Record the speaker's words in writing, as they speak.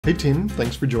Hey team,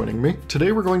 thanks for joining me.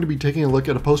 Today we're going to be taking a look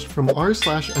at a post from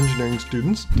r/engineering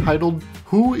students titled,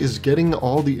 "Who is getting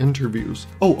all the interviews?"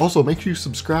 Oh, also make sure you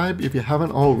subscribe if you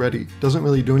haven't already. Doesn't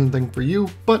really do anything for you,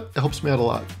 but it helps me out a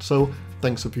lot, so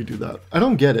thanks if you do that. I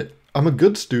don't get it. I'm a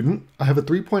good student, I have a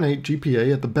 3.8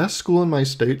 GPA at the best school in my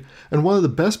state, and one of the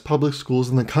best public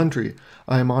schools in the country.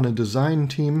 I am on a design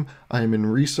team, I am in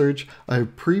research, I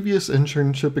have previous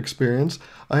internship experience,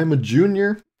 I am a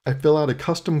junior, I fill out a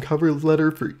custom cover letter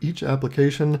for each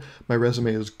application, my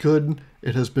resume is good,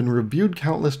 it has been reviewed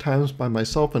countless times by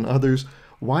myself and others.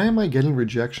 Why am I getting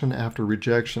rejection after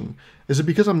rejection? Is it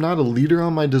because I'm not a leader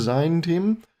on my design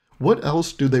team? What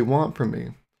else do they want from me?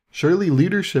 Surely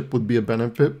leadership would be a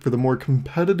benefit for the more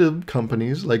competitive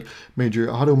companies like major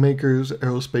automakers,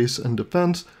 aerospace, and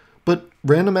defense, but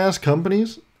random ass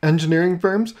companies, engineering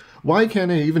firms, why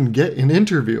can't I even get an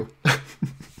interview?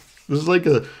 This is like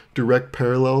a direct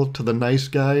parallel to the nice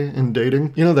guy in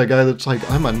dating. You know, that guy that's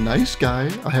like, I'm a nice guy,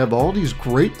 I have all these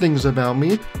great things about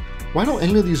me. Why don't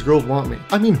any of these girls want me?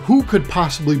 I mean, who could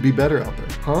possibly be better out there,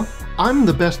 huh? I'm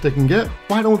the best they can get,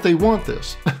 why don't they want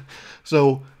this?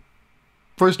 So,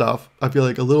 first off, I feel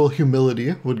like a little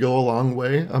humility would go a long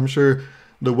way. I'm sure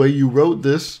the way you wrote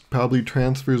this probably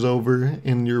transfers over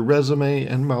in your resume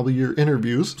and probably your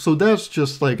interviews. So that's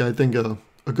just like, I think a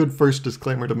good first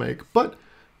disclaimer to make. But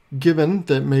given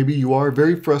that maybe you are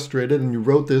very frustrated and you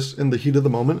wrote this in the heat of the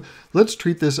moment, let's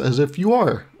treat this as if you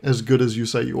are as good as you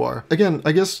say you are. Again,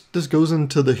 I guess this goes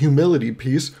into the humility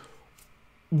piece.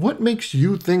 What makes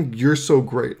you think you're so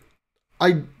great?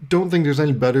 I don't think there's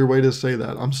any better way to say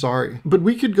that, I'm sorry. But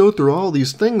we could go through all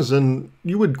these things and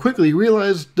you would quickly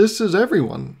realize this is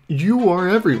everyone. You are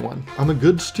everyone. I'm a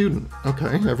good student.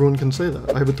 Okay, everyone can say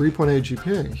that. I have a 3.8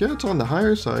 GPA. Yeah, it's on the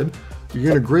higher side.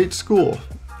 You're in a great school.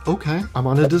 Okay, I'm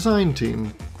on a design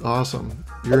team. Awesome.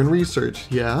 You're in research.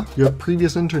 Yeah. You have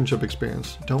previous internship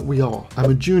experience. Don't we all?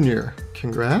 I'm a junior.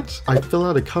 Congrats. I fill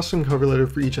out a custom cover letter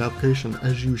for each application,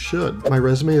 as you should. My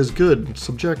resume is good. It's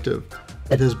subjective.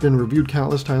 It has been reviewed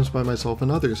countless times by myself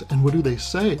and others. And what do they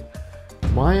say?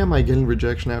 Why am I getting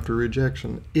rejection after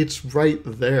rejection? It's right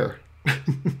there.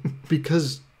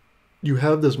 Because you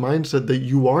have this mindset that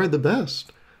you are the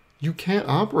best. You can't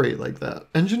operate like that.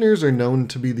 Engineers are known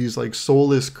to be these like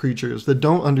soulless creatures that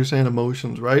don't understand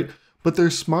emotions, right? But they're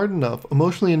smart enough,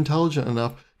 emotionally intelligent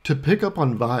enough to pick up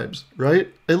on vibes, right?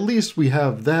 At least we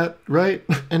have that, right?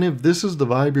 And if this is the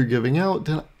vibe you're giving out,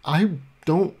 then I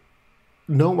don't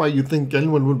know why you think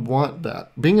anyone would want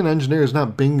that. Being an engineer is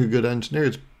not being a good engineer,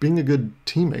 it's being a good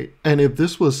teammate. And if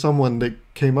this was someone that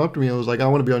came up to me and was like, I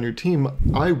want to be on your team,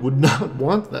 I would not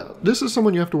want that. This is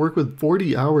someone you have to work with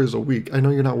 40 hours a week. I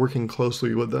know you're not working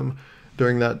closely with them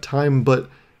during that time, but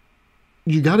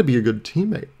you got to be a good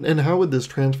teammate. And how would this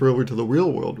transfer over to the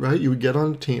real world, right? You would get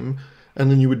on a team and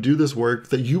then you would do this work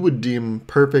that you would deem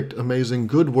perfect, amazing,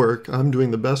 good work. I'm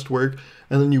doing the best work.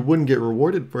 And then you wouldn't get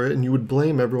rewarded for it and you would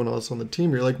blame everyone else on the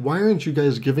team. You're like, why aren't you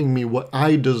guys giving me what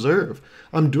I deserve?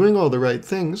 I'm doing all the right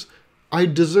things. I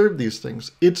deserve these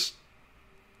things.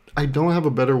 I don't have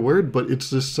a better word, but it's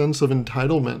this sense of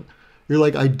entitlement. You're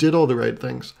like, I did all the right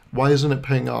things. Why isn't it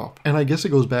paying off? And I guess it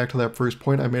goes back to that first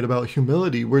point I made about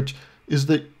humility, which is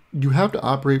that you have to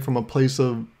operate from a place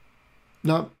of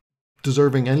not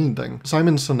deserving anything.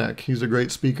 Simon Sinek, he's a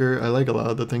great speaker. I like a lot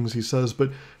of the things he says,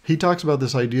 but he talks about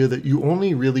this idea that you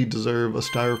only really deserve a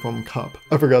styrofoam cup.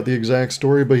 I forgot the exact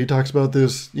story, but he talks about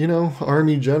this,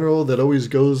 army general that always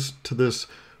goes to this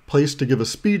place to give a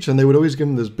speech, and they would always give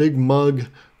him this big mug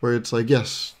where it's like,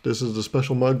 yes, this is the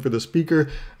special mug for the speaker.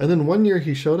 And then one year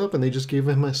he showed up and they just gave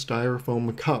him a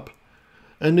styrofoam cup.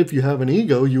 And if you have an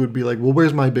ego, you would be like, well,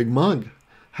 where's my big mug?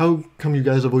 How come you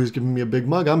guys have always given me a big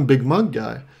mug? I'm a big mug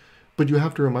guy. But you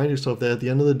have to remind yourself that at the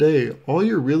end of the day, all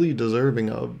you're really deserving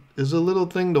of is a little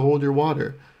thing to hold your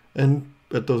water. And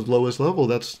at the lowest level,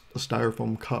 that's a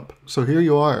styrofoam cup. So here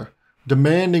you are,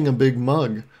 demanding a big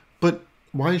mug. But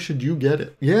why should you get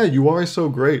it? Yeah, you are so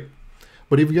great.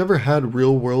 But if you ever had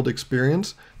real world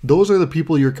experience, those are the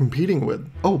people you're competing with.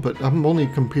 Oh, but I'm only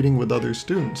competing with other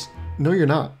students. No, you're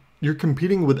not. You're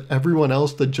competing with everyone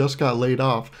else that just got laid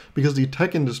off because the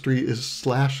tech industry is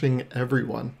slashing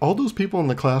everyone. All those people in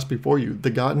the class before you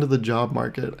that got into the job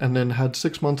market and then had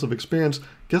 6 months of experience,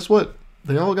 guess what?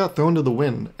 They all got thrown to the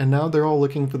wind and now they're all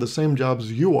looking for the same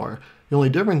jobs you are. The only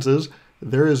difference is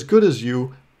they're as good as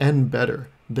you and better.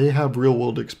 They have real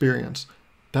world experience.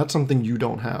 That's something you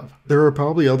don't have. There are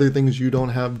probably other things you don't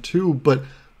have too, but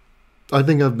I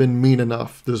think I've been mean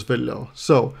enough this video.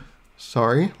 So,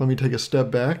 sorry, let me take a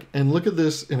step back and look at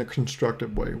this in a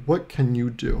constructive way. What can you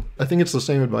do? I think it's the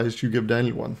same advice you give to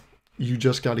anyone. you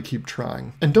just got to keep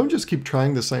trying. And don't just keep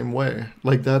trying the same way.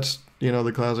 Like that's,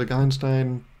 the classic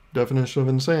Einstein definition of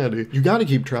insanity. You got to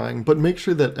keep trying, but make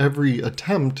sure that every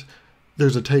attempt,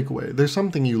 there's a takeaway. There's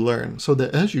something you learn so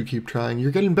that as you keep trying,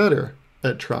 you're getting better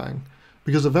at trying.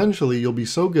 Because eventually you'll be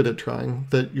so good at trying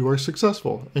that you are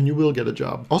successful and you will get a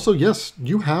job. Also, yes,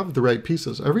 you have the right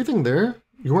pieces. Everything there,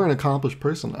 you are an accomplished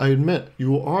person. I admit,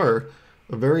 you are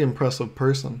a very impressive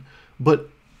person. But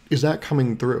is that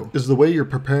coming through? Is the way you're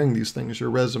preparing these things,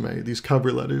 your resume, these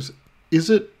cover letters,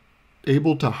 is it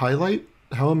able to highlight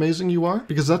how amazing you are?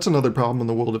 Because that's another problem in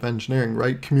the world of engineering,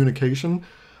 right? Communication.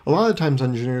 A lot of times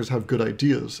engineers have good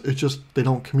ideas. It's just they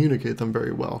don't communicate them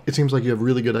very well. It seems like you have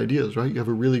really good ideas, right? You have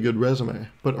a really good resume,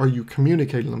 but are you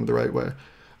communicating them the right way?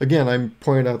 Again, I'm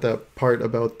pointing out that part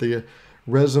about the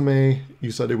resume.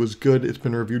 You said it was good. It's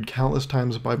been reviewed countless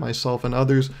times by myself and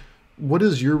others. What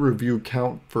does your review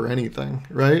count for anything,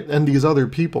 right? And these other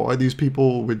people, are these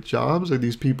people with jobs? Are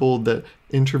these people that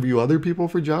interview other people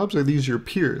for jobs? Are these your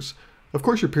peers? Of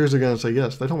course your peers are going to say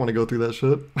yes. They don't want to go through that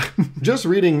shit. Just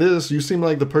reading this, you seem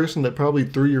like the person that probably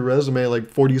threw your resume like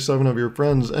 47 of your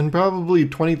friends, and probably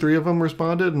 23 of them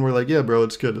responded and were like, yeah, bro,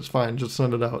 it's good. It's fine. Just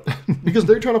send it out. Because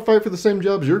they're trying to fight for the same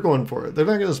jobs you're going for. They're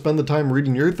not going to spend the time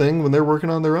reading your thing when they're working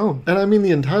on their own. And I mean,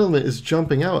 the entitlement is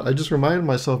jumping out. I just reminded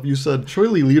myself, you said,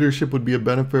 surely leadership would be a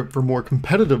benefit for more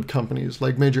competitive companies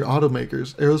like major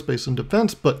automakers, aerospace and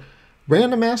defense, but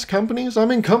random ass companies? I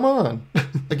mean, come on.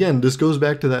 Again, this goes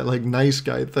back to that like nice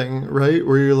guy thing, right?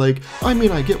 Where you're like, I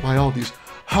mean, I get why all these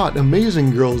hot,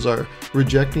 amazing girls are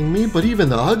rejecting me, but even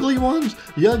the ugly ones,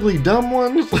 the ugly, dumb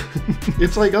ones,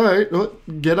 it's like, all right, well,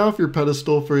 get off your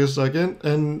pedestal for a second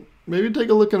and maybe take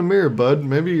a look in a mirror, bud.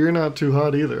 Maybe you're not too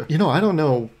hot either. I don't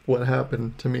know what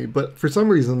happened to me, but for some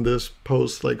reason this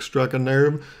post like struck a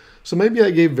nerve. So maybe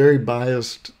I gave very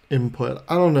biased input.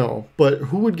 I don't know, but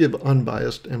who would give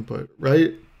unbiased input,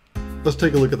 right? Let's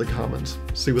take a look at the comments,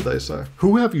 see what they say.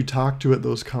 Who have you talked to at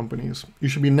those companies? You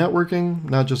should be networking,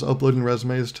 not just uploading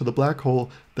resumes to the black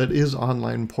hole that is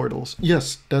online portals.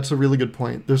 Yes, that's a really good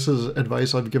point. This is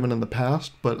advice I've given in the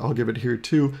past, but I'll give it here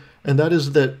too. And that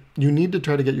is that you need to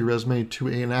try to get your resume to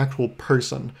an actual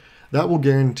person. That will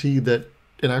guarantee that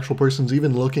an actual person's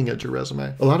even looking at your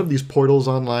resume. A lot of these portals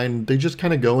online, they just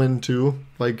kind of go into,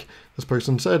 like this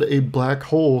person said, a black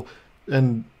hole,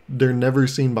 and they're never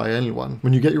seen by anyone.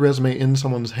 When you get your resume in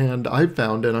someone's hand, I've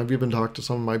found, and I've even talked to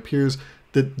some of my peers,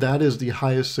 that that is the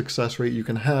highest success rate you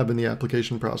can have in the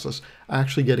application process,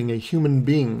 actually getting a human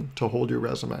being to hold your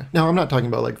resume. Now, I'm not talking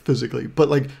about like physically, but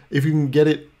like if you can get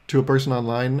it to a person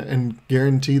online and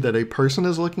guarantee that a person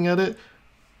is looking at it,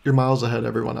 you're miles ahead of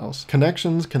everyone else.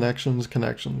 Connections, connections,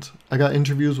 connections. I got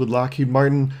interviews with Lockheed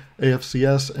Martin,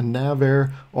 AFCS, and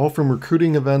NavAir, all from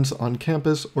recruiting events on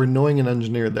campus or knowing an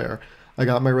engineer there. I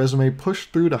got my resume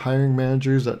pushed through to hiring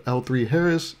managers at L3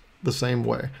 Harris the same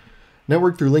way.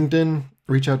 Network through LinkedIn,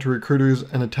 reach out to recruiters,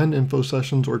 and attend info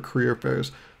sessions or career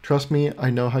fairs. Trust me,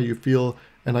 I know how you feel,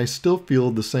 and I still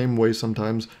feel the same way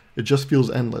sometimes. It just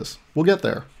feels endless. We'll get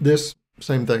there. This,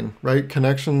 same thing, right?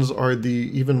 Connections are the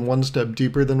even one step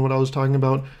deeper than what I was talking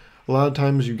about. A lot of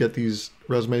times you get these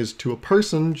resumes to a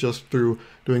person just through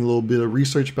doing a little bit of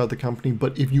research about the company,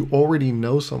 but if you already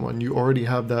know someone, you already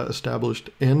have that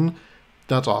established in,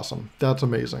 that's awesome. That's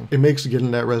amazing. It makes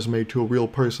getting that resume to a real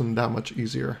person that much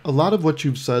easier. A lot of what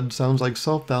you've said sounds like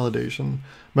self-validation.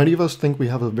 Many of us think we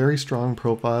have a very strong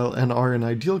profile and are an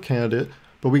ideal candidate,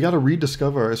 but we got to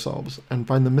rediscover ourselves and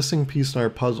find the missing piece in our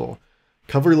puzzle.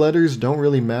 Cover letters don't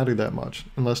really matter that much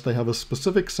unless they have a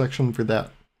specific section for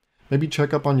that. Maybe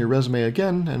check up on your resume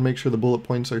again and make sure the bullet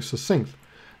points are succinct.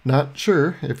 Not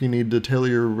sure if you need to tailor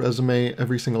your resume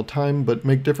every single time, but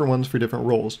make different ones for different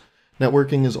roles.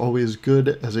 Networking is always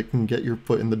good as it can get your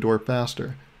foot in the door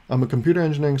faster. I'm a computer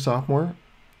engineering sophomore,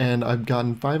 and I've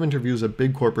gotten 5 interviews at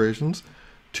big corporations,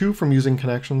 2 from using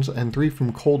connections, and 3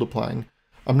 from cold applying.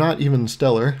 I'm not even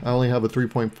stellar. I only have a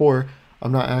 3.4.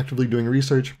 I'm not actively doing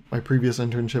research. My previous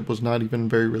internship was not even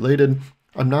very related.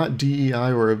 I'm not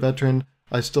DEI or a veteran.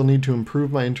 I still need to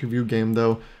improve my interview game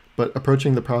though, but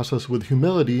approaching the process with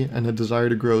humility and a desire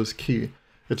to grow is key.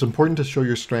 It's important to show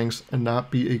your strengths and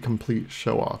not be a complete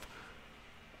show-off.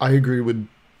 I agree with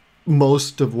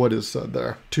most of what is said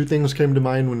there. 2 things came to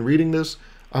mind when reading this.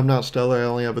 I'm not stellar. I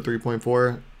only have a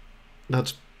 3.4.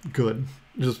 That's good.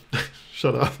 Just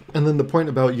shut up. And then the point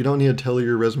about you don't need to tailor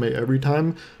your resume every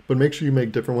time, but make sure you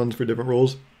make different ones for different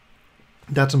roles.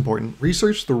 That's important.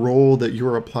 Research the role that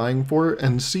you're applying for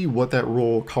and see what that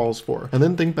role calls for. And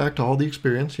then think back to all the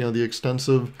experience, the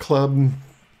extensive club,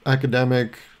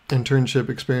 academic, internship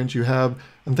experience you have,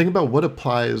 and think about what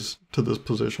applies to this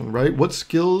position, right? What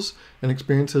skills and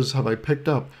experiences have I picked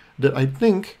up that I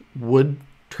think would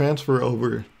transfer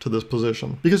over to this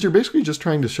position. Because you're basically just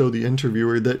trying to show the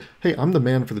interviewer that, hey, I'm the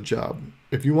man for the job.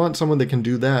 If you want someone that can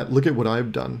do that, look at what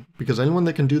I've done. Because anyone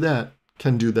that can do that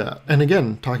can do that. And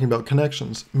again, talking about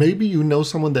connections, maybe you know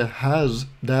someone that has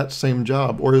that same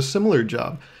job or a similar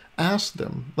job. Ask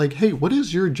them, like, hey, what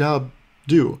does your job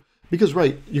do? Because,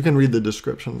 right, you can read the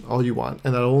description all you want,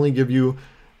 and that'll only give you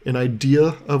an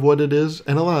idea of what it is.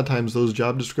 And a lot of times those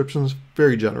job descriptions,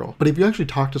 very general. But if you actually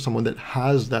talk to someone that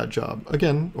has that job,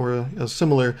 again, or a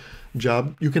similar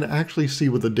job, you can actually see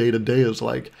what the day-to-day is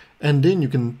like. And then you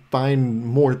can find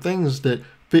more things that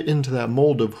fit into that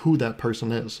mold of who that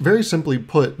person is. Very simply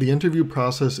put, the interview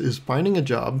process is finding a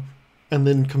job and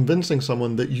then convincing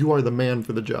someone that you are the man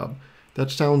for the job.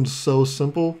 That sounds so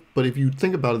simple, but if you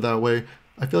think about it that way,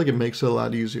 I feel like it makes it a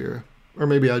lot easier. Or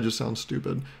maybe I just sound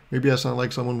stupid. Maybe I sound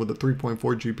like someone with a 3.4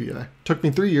 GPA. Took me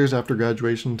 3 years after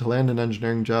graduation to land an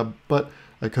engineering job, but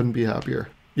I couldn't be happier.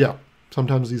 Yeah,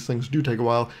 sometimes these things do take a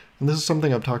while, and this is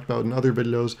something I've talked about in other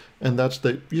videos, and that's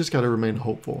that you just gotta remain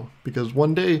hopeful. Because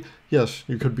one day, yes,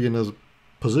 you could be in a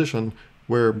position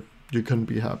where you couldn't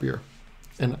be happier.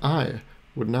 And I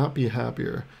would not be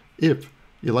happier. If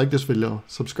you like this video,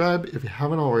 subscribe if you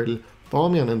haven't already, follow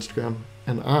me on Instagram,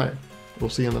 and I will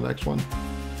see you in the next one.